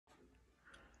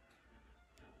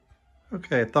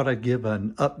Okay, I thought I'd give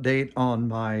an update on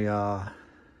my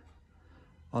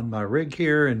rig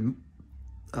here, and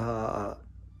I'm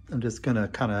just gonna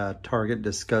kind of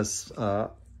discuss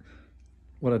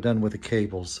what I've done with the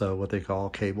cables. So what they call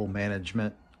cable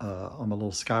management on my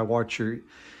little SkyWatcher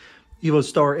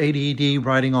EvoStar 80ED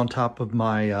riding on top of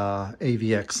my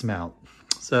AVX mount.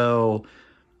 So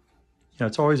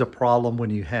it's always a problem when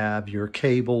you have your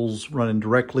cables running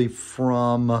directly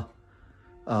from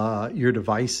your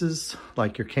devices,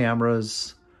 like your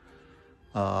cameras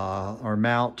or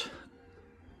mount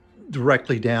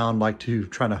directly down, like to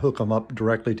trying to hook them up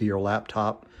directly to your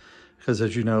laptop. Because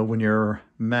as you know, when your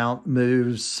mount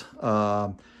moves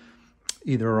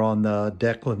either on the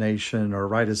declination or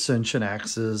right ascension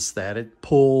axis, that it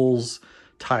pulls,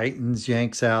 tightens,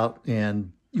 yanks out,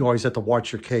 and you always have to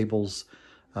watch your cables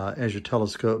as your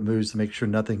telescope moves to make sure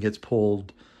nothing gets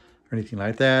pulled or anything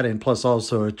like that. And plus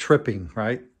also a tripping,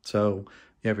 right? So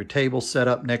you have your table set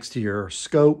up next to your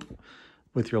scope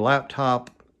with your laptop,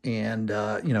 and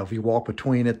if you walk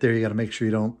between it there, you got to make sure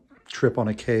you don't trip on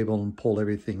a cable and pull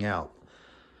everything out.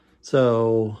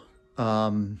 So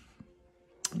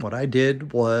what I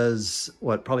did was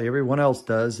what probably everyone else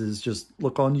does, is just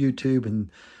look on YouTube and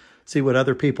see what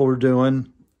other people are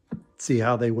doing, see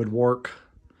how they would work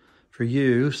for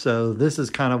you. So this is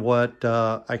kind of what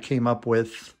I came up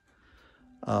with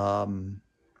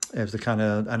as the kind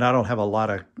of, and I don't have a lot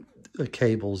of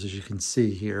cables as you can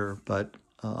see here, but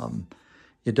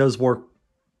it does work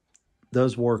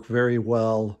very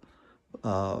well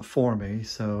for me.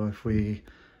 So if we,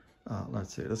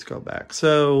 let's go back.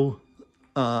 So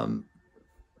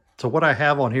what I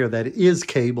have on here that is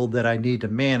cabled that I need to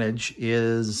manage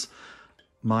is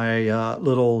my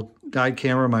little guide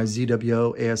camera, my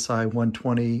ZWO ASI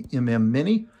 120mm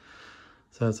Mini.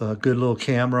 So that's a good little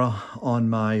camera on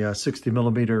my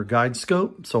 60mm guide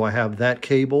scope. So I have that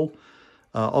cable.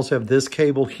 Also have this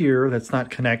cable here that's not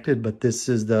connected, but this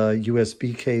is the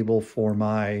USB cable for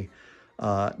my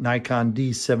Nikon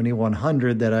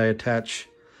D7100 that I attach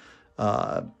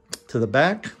to the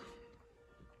back.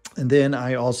 And then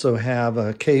I also have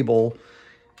a cable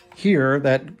here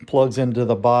that plugs into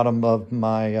the bottom of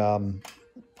my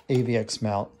AVX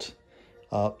mount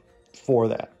for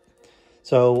that.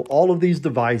 So all of these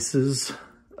devices,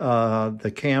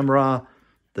 the camera,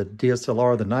 the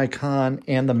DSLR, the Nikon,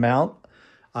 and the mount,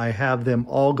 I have them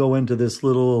all go into this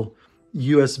little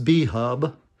USB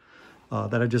hub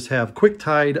that I just have quick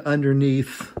tied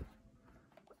underneath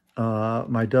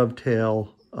my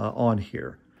dovetail on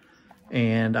here.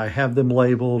 And I have them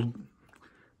labeled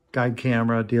guide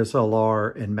camera,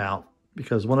 DSLR, and mount,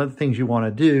 because one of the things you want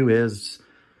to do is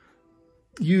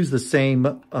use the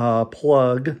same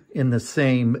plug in the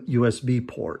same USB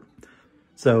port.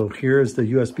 So here's the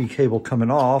USB cable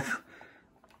coming off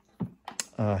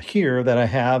here that I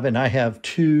have, and I have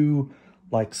two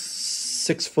like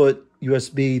 6-foot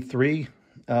USB 3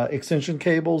 extension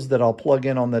cables that I'll plug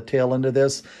in on the tail end of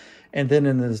this, and then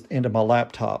into my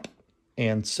laptop.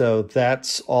 And so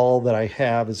that's all that I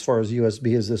have as far as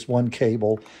USB, is this one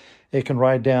cable. It can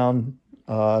ride down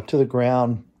to the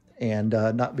ground and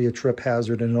not be a trip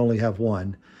hazard, and only have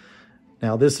one.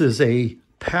 Now this is a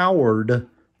powered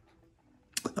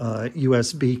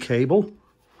USB cable.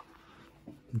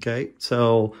 Okay,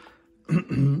 so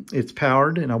it's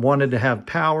powered, and I wanted to have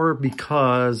power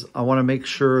because I want to make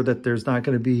sure that there's not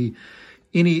going to be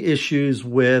any issues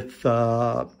with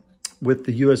the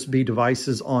USB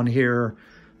devices on here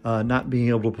not being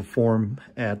able to perform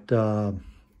at the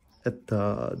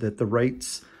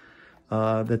rates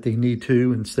that they need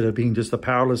to, instead of being just a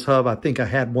powerless hub. I think I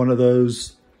had one of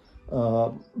those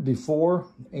before,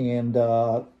 and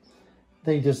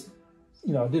they just,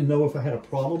 I didn't know if I had a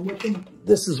problem with them.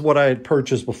 This is what I had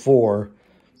purchased before,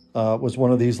 was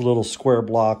one of these little square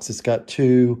blocks. It's got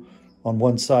two on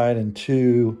one side and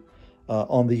two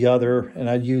on the other, and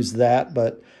I'd use that,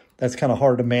 but that's kind of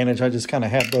hard to manage. I just kind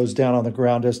of had those down on the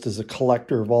ground just as a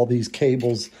collector of all these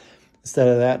cables instead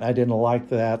of that. And I didn't like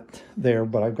that there,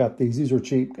 but I've got these. These are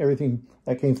cheap. Everything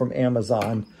that came from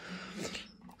Amazon.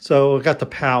 So I got the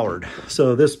powered.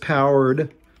 So this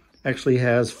powered actually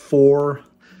has 4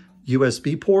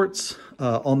 USB ports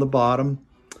on the bottom,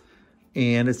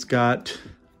 and it's got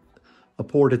a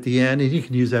port at the end, and you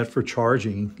can use that for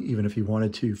charging, even if you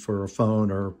wanted to, for a phone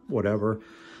or whatever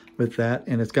with that.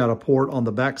 And it's got a port on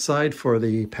the back side for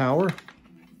the power.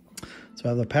 So I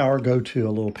have the power go to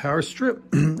a little power strip,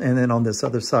 and then on this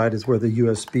other side is where the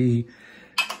USB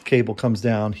cable comes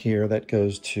down here that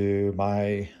goes to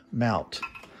my mount.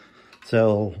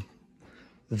 So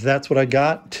that's what I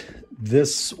got.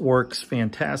 This works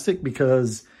fantastic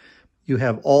because you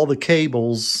have all the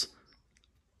cables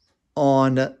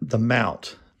on the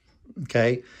mount,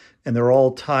 okay? And they're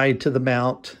all tied to the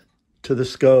mount, to the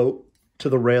scope, to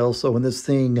the rail. So when this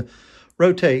thing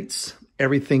rotates,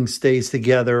 everything stays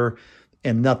together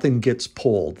and nothing gets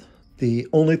pulled. The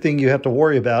only thing you have to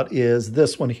worry about is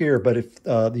this one here, but if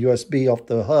the USB off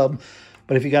the hub,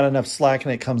 but if you got enough slack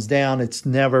and it comes down, it's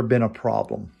never been a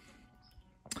problem.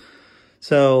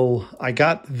 So I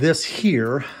got this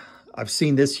here. I've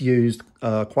seen this used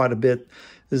quite a bit.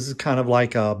 This is kind of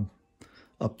like a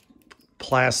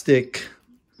plastic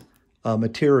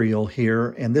material here,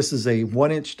 and this is a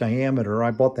 1-inch diameter. I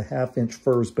bought the 1/2 inch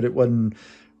first, but it wasn't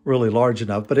really large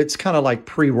enough. But it's kind of like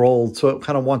pre-rolled, so it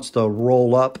kind of wants to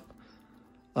roll up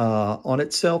on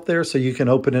itself there, so you can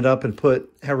open it up and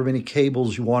put however many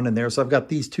cables you want in there. So I've got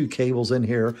these 2 cables in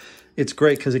here. It's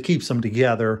great because it keeps them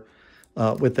together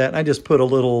with that. And I just put a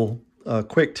little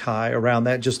quick tie around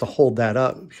that just to hold that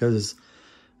up, because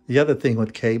the other thing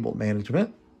with cable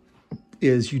management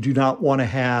is you do not want to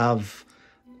have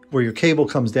where your cable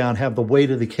comes down, have the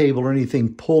weight of the cable or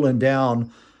anything pulling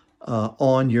down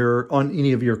on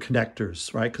any of your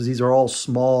connectors, right? Because these are all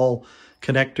small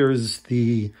connectors.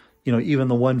 Even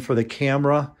the one for the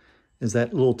camera is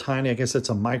that little tiny, I guess it's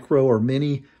a micro or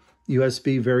mini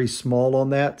USB, very small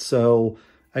on that. So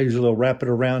I usually will wrap it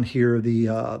around here,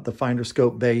 the finder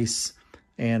scope base,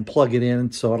 and plug it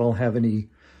in so I don't have any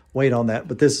weight on that.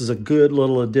 But this is a good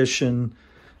little addition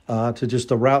to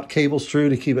just a route cables through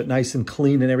to keep it nice and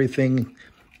clean and everything.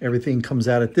 Everything comes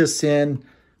out at this end,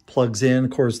 plugs in.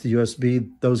 Of course, the USB,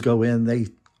 those go in. They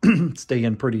stay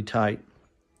in pretty tight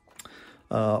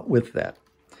with that.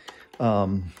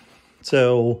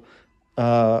 So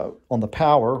on the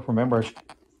power, remember,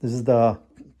 this is the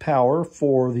power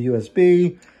for the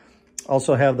USB.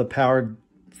 Also have the power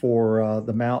for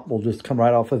the mount. Will just come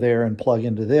right off of there and plug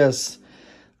into this.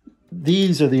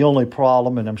 These are the only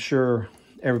problem, and I'm sure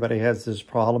everybody has this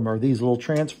problem, are these little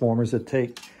transformers that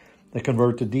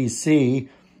convert to DC.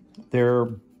 They're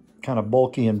kind of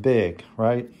bulky and big,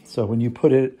 right? So when you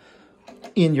put it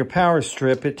in your power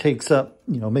strip, it takes up,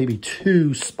 maybe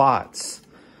 2 spots.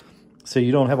 So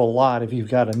you don't have a lot if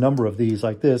you've got a number of these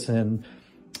like this. And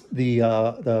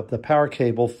the power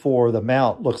cable for the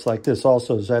mount looks like this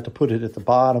also, so I have to put it at the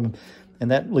bottom.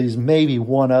 And that leaves maybe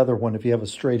one other one if you have a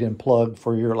straight-in plug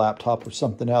for your laptop or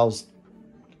something else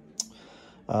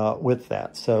with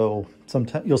that. So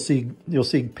sometimes you'll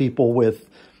see people with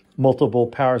multiple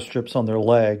power strips on their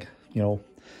leg, and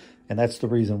that's the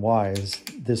reason why is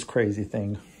this crazy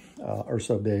thing are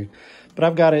so big. But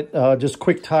I've got it just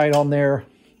quick tied on there,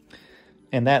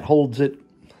 and that holds it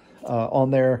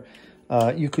on there.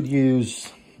 You could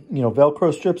use,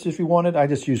 Velcro strips if you wanted. I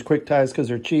just use quick ties because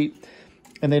they're cheap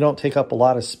and they don't take up a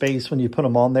lot of space when you put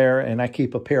them on there. And I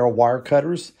keep a pair of wire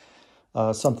cutters,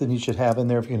 something you should have in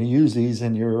there if you're going to use these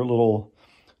in your little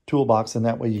toolbox, and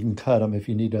that way you can cut them if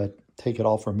you need to take it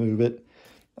off or move it.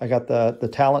 I got the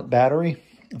Talent battery.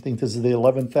 I think this is the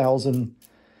 11,000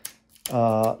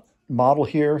 model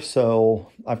here. So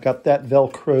I've got that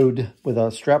Velcroed with a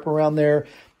strap around there.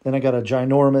 Then I got a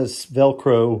ginormous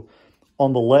Velcro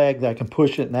on the leg that I can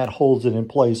push it, and that holds it in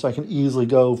place. So I can easily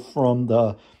go from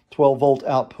the 12-volt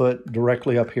output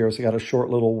directly up here. So I got a short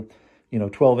little,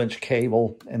 12-inch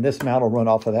cable, and this mount will run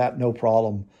off of that, no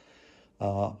problem,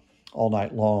 all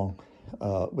night long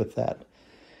with that.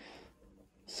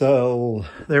 So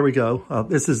there we go.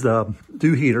 This is the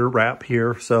dew heater wrap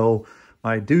here. So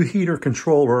my dew heater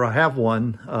controller, I have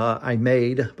one I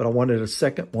made, but I wanted a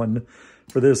second one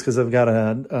for this because I've got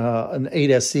an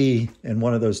 8SE in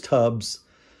one of those tubs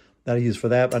that I use for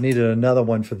that. I needed another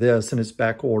one for this, and it's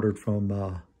back ordered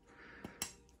from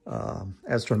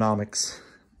Astronomics.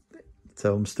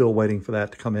 So I'm still waiting for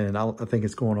that to come in. I think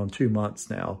it's going on 2 months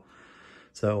now.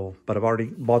 So, but I've already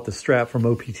bought the strap from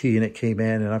OPT and it came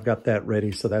in, and I've got that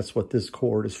ready. So that's what this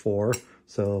cord is for.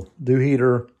 So dew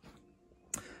heater,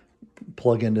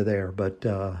 plug into there. But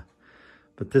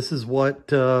this is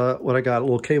what I got. A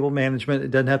little cable management.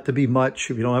 It doesn't have to be much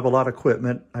if you don't have a lot of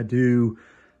equipment. I do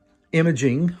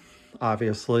imaging,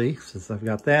 obviously, since I've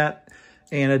got that,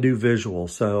 and I do visual.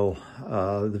 So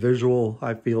the visual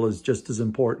I feel is just as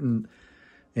important,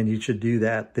 and you should do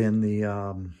that than the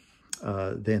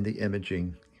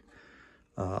imaging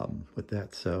with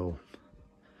that. So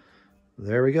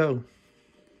there we go.